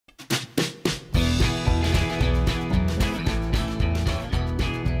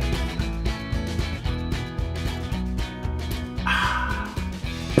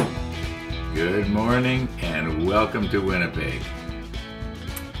Good morning and welcome to Winnipeg.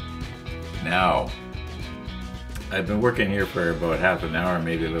 Now, I've been working here for about half an hour,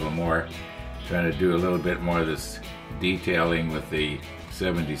 maybe a little more, trying to do a little bit more of this detailing with the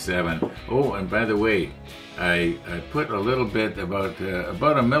 77. Oh, and by the way, I put a little bit, about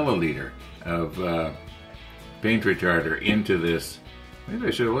a milliliter of paint retarder into this. Maybe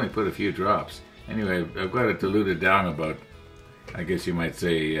I should have only put a few drops. Anyway, I've got it diluted down about, I guess you might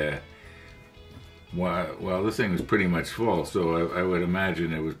say, well, this thing was pretty much full, so I would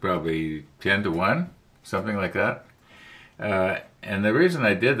imagine it was probably 10 to 1, something like that. And the reason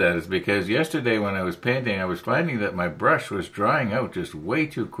I did that is because yesterday when I was painting, I was finding that my brush was drying out just way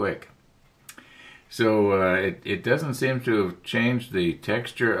too quick. So it doesn't seem to have changed the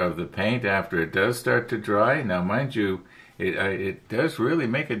texture of the paint after it does start to dry. Now, mind you, it does really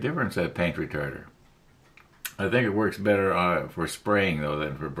make a difference, that paint retarder. I think it works better for spraying, though,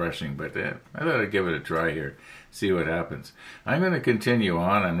 than for brushing, but I thought I'd give it a try here, see what happens. I'm going to continue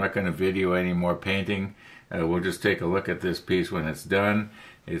on. I'm not going to video any more painting. We'll just take a look at this piece when it's done.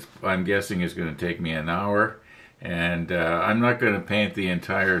 I'm guessing it's going to take me an hour, and I'm not going to paint the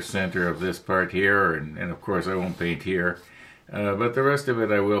entire center of this part here, and of course I won't paint here, but the rest of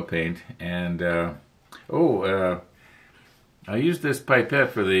it I will paint. And I used this pipette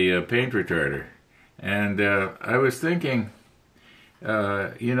for the paint retarder. And I was thinking,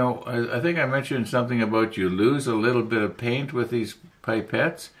 you know, I think I mentioned something about you lose a little bit of paint with these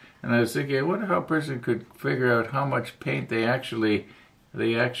pipettes. And I was thinking, I wonder how a person could figure out how much paint they actually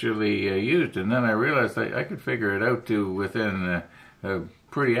used. And then I realized I could figure it out to within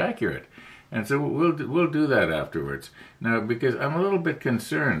pretty accurate. And so we'll do that afterwards. Now, because I'm a little bit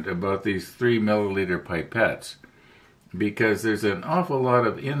concerned about these 3 milliliter pipettes, because there's an awful lot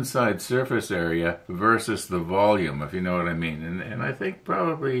of inside surface area versus the volume, if you know what I mean. And I think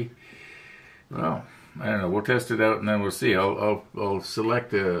probably, well, I don't know, we'll test it out and then we'll see. I'll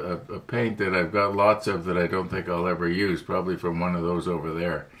select a paint that I've got lots of that I don't think I'll ever use, probably from one of those over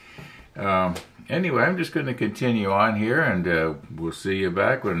there. Anyway, I'm just going to continue on here, and we'll see you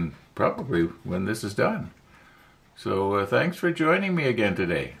back probably when this is done. So thanks for joining me again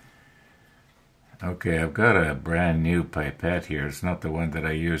today. Okay, I've got a brand new pipette here. It's not the one that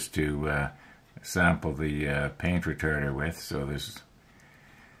I used to sample the paint retarder with, so there's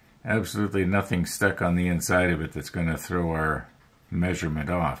absolutely nothing stuck on the inside of it that's going to throw our measurement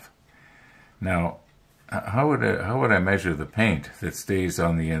off. Now, how would I measure the paint that stays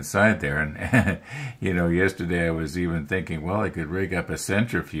on the inside there? And you know, yesterday I was even thinking, well, I could rig up a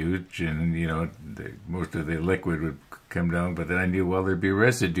centrifuge, and you know, most of the liquid would come down. But then I knew, well, there'd be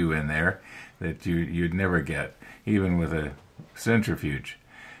residue in there that you'd never get, even with a centrifuge.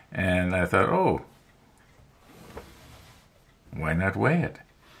 And I thought, oh, why not weigh it?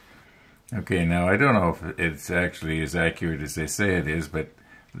 Okay, now I don't know if it's actually as accurate as they say it is, but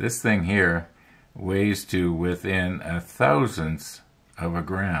this thing here weighs to within 1/1000th of a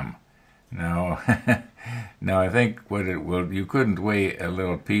gram. Now, now I think you couldn't weigh a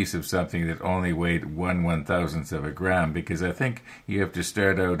little piece of something that only weighed 1/1000th of a gram, because I think you have to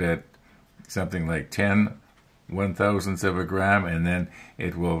start out at something like 10 1/1000ths of a gram, and then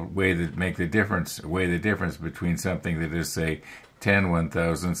it will weigh the difference between something that is, say, 10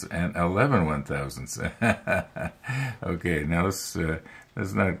 1/1000ths and 11 1/1000ths. Okay, now let's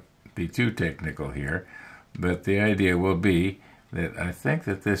not be too technical here, but the idea will be that I think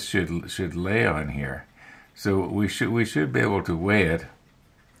that this should lay on here, so we should be able to weigh it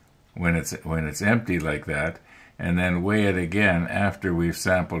when it's empty like that, and then weigh it again after we've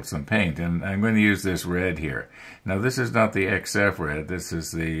sampled some paint. And I'm going to use this red here. Now, this is not the XF red. This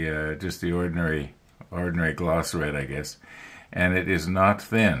is the just the ordinary gloss red, I guess. And it is not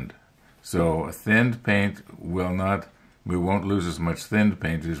thinned. So thinned paint we won't lose as much thinned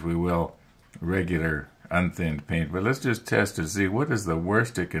paint as we will regular unthinned paint. But let's just test to see what is the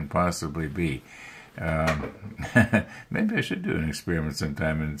worst it can possibly be. Maybe I should do an experiment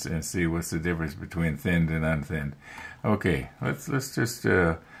sometime and see what's the difference between thinned and unthinned. Okay, let's just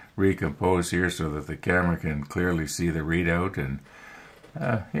recompose here so that the camera can clearly see the readout, and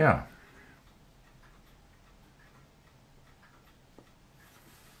yeah.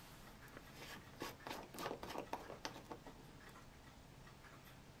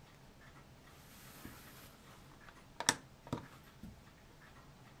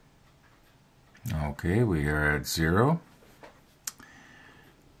 Okay, we are at 0.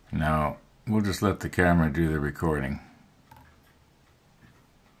 Now, we'll just let the camera do the recording.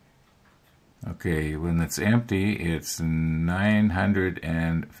 Okay, when it's empty, it's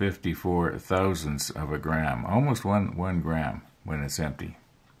 954 thousandths of a gram, almost one gram when it's empty.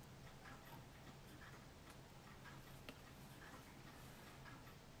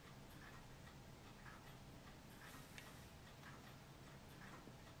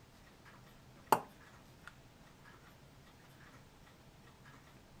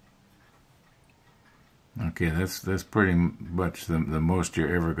 Okay, that's pretty much the most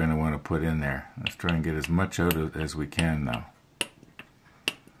you're ever going to want to put in there. Let's try and get as much out of it as we can now.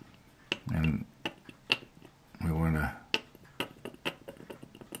 And we want to...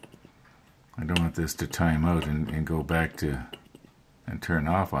 I don't want this to time out and go back to... and turn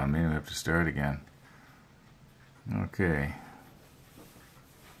off on me. I have to start again. Okay.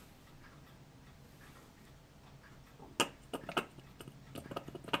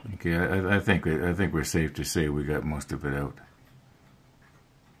 Okay, I think we're safe to say we got most of it out.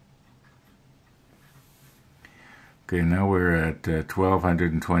 Okay, now we're at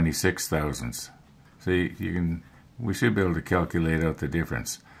 1,226 thousandths. So we should be able to calculate out the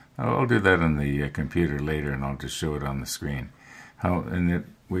difference. I'll do that on the computer later, and I'll just show it on the screen. I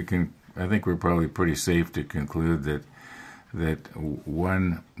think we're probably pretty safe to conclude that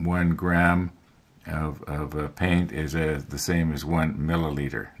one gram of paint is the same as 1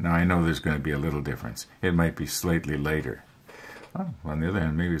 milliliter. Now I know there's going to be a little difference. It might be slightly lighter. Well, on the other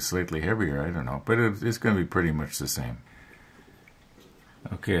hand, maybe it's slightly heavier. I don't know, but it's going to be pretty much the same.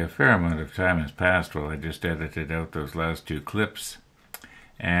 Okay, a fair amount of time has passed while I just edited out those last 2 clips,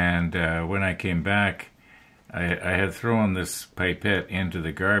 and when I came back, I had thrown this pipette into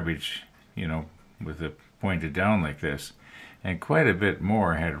the garbage, you know, with it pointed down like this, and quite a bit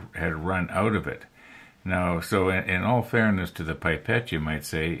more had run out of it. Now, so in all fairness to the pipette, you might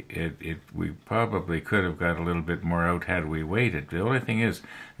say, we probably could have got a little bit more out had we waited. The only thing is,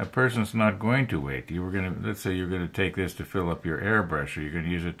 a person's not going to wait. Let's say you're going to take this to fill up your airbrush, or you're going to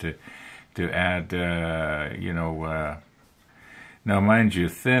use it to add, now mind you,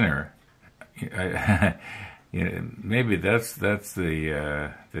 thinner. Maybe that's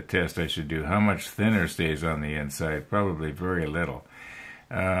the test I should do. How much thinner stays on the inside? Probably very little.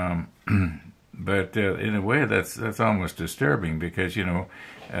 But in a way, that's almost disturbing, because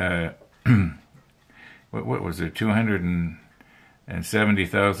what was it? 270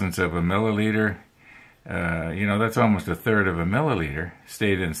 thousandths of a milliliter. That's almost a third of a milliliter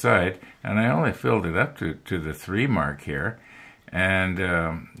stayed inside, and I only filled it up to the 3 mark here, and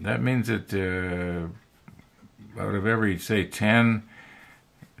that means that out of every, say, 10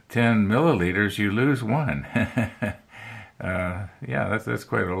 milliliters, you lose 1. Yeah, that's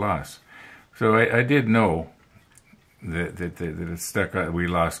quite a loss. So I did know that it stuck out. We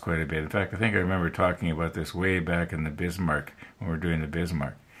lost quite a bit. In fact, I think I remember talking about this way back in the Bismarck, when we were doing the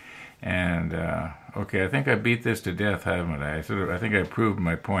Bismarck. And okay, I think I beat this to death, haven't I? I think I proved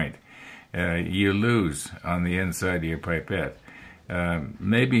my point. You lose on the inside of your pipette.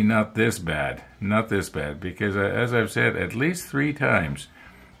 Maybe not this bad, because as I've said at least 3 times,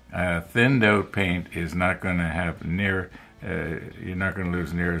 thinned out paint is not going to have you're not going to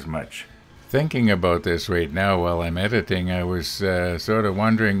lose near as much. Thinking about this right now while I'm editing, I was sort of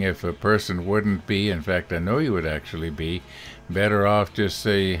wondering if a person wouldn't be, in fact I know you would actually be, better off just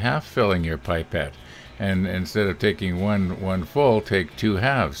say half filling your pipette, and instead of taking one full, take 2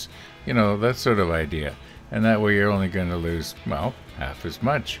 halves. That sort of idea. And that way you're only going to lose, well, half as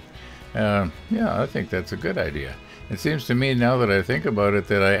much. Yeah, I think that's a good idea. It seems to me, now that I think about it,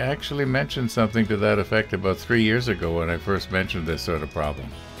 that I actually mentioned something to that effect about 3 years ago when I first mentioned this sort of problem.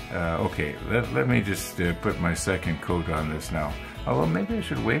 Okay, let me just put my second coat on this now. Although maybe I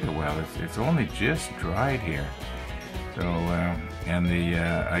should wait a while. It's only just dried here. So, and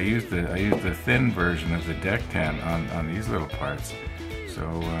I used the thin version of the deck tan on these little parts.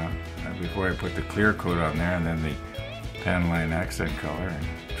 So before I put the clear coat on there, and then the pan line accent color, and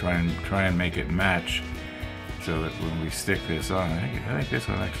try and make it match, so that when we stick this on, I think this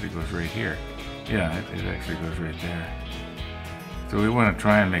one actually goes right here. Yeah, it actually goes right there. So we want to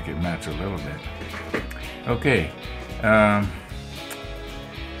try and make it match a little bit. Okay. I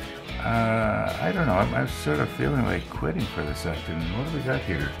don't know. I'm sort of feeling like quitting for this afternoon. What do we got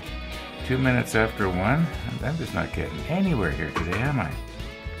here? 2 minutes after 1? I'm just not getting anywhere here today, am I?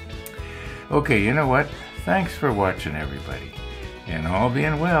 Okay, you know what? Thanks for watching, everybody. And all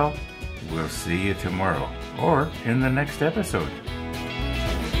being well, we'll see you tomorrow, or in the next episode.